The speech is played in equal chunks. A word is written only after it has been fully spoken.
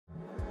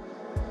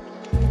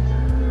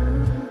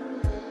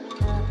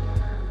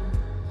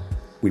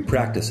We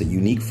practice a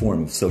unique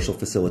form of social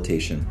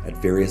facilitation at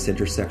various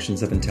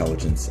intersections of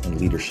intelligence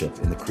and leadership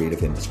in the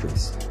creative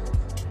industries.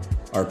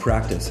 Our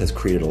practice has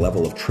created a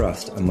level of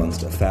trust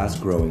amongst a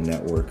fast-growing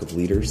network of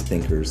leaders,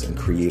 thinkers, and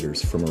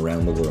creators from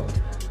around the world.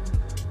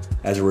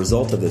 As a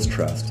result of this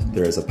trust,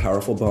 there is a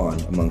powerful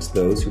bond amongst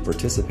those who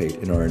participate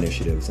in our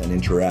initiatives and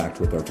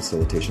interact with our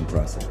facilitation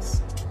process.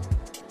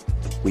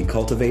 We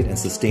cultivate and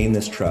sustain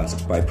this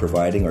trust by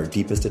providing our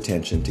deepest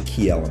attention to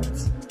key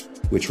elements,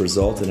 which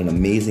result in an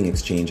amazing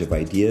exchange of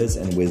ideas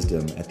and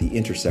wisdom at the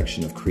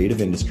intersection of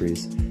creative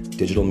industries,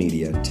 digital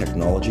media,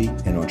 technology,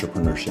 and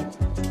entrepreneurship.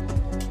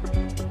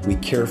 We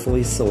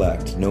carefully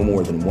select no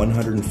more than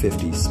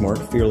 150 smart,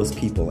 fearless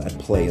people at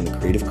play in the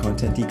creative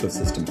content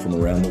ecosystem from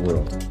around the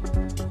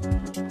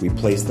world. We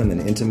place them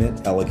in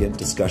intimate, elegant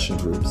discussion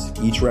groups,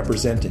 each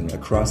representing a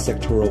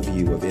cross-sectoral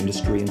view of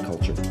industry and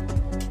culture.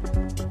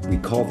 We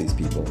call these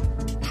people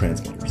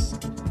transmitters.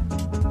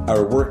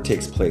 Our work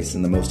takes place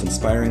in the most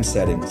inspiring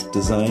settings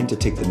designed to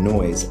take the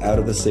noise out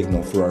of the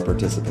signal for our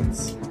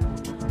participants.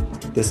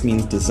 This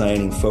means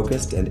designing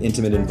focused and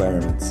intimate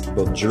environments,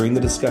 both during the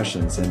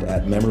discussions and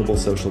at memorable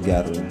social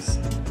gatherings,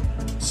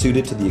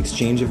 suited to the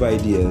exchange of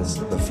ideas,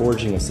 the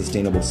forging of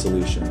sustainable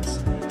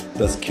solutions,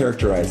 thus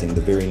characterizing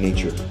the very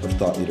nature of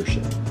thought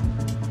leadership.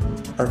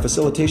 Our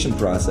facilitation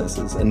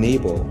processes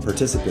enable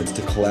participants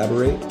to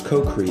collaborate,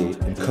 co-create,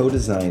 and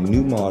co-design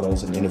new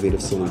models and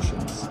innovative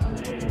solutions.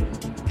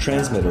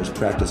 Transmitters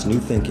practice new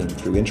thinking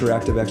through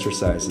interactive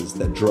exercises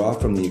that draw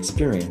from the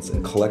experience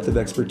and collective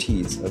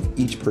expertise of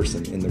each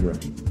person in the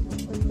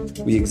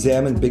room. We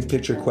examine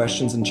big-picture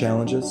questions and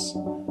challenges.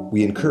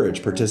 We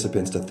encourage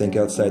participants to think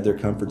outside their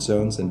comfort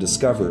zones and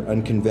discover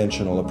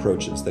unconventional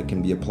approaches that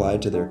can be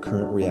applied to their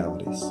current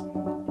realities.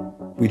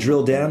 We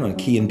drill down on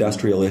key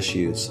industrial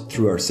issues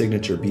through our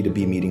signature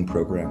B2B meeting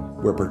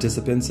program, where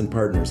participants and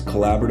partners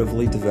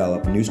collaboratively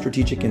develop new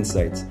strategic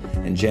insights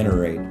and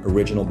generate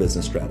original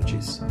business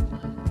strategies.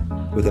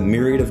 With a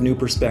myriad of new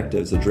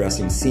perspectives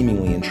addressing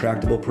seemingly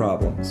intractable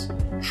problems,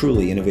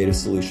 truly innovative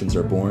solutions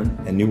are born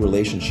and new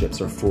relationships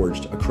are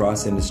forged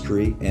across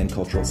industry and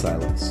cultural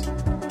silos.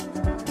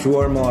 Through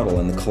our model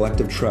and the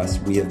collective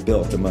trust we have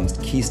built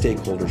amongst key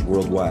stakeholders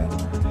worldwide,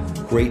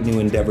 great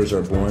new endeavors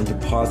are born to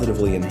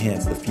positively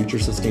enhance the future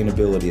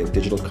sustainability of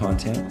digital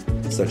content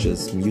such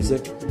as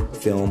music,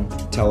 film,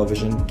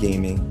 television,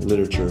 gaming,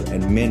 literature,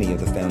 and many of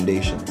the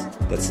foundations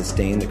that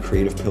sustain the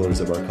creative pillars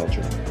of our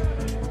culture.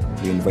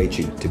 We invite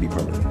you to be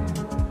part of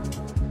it.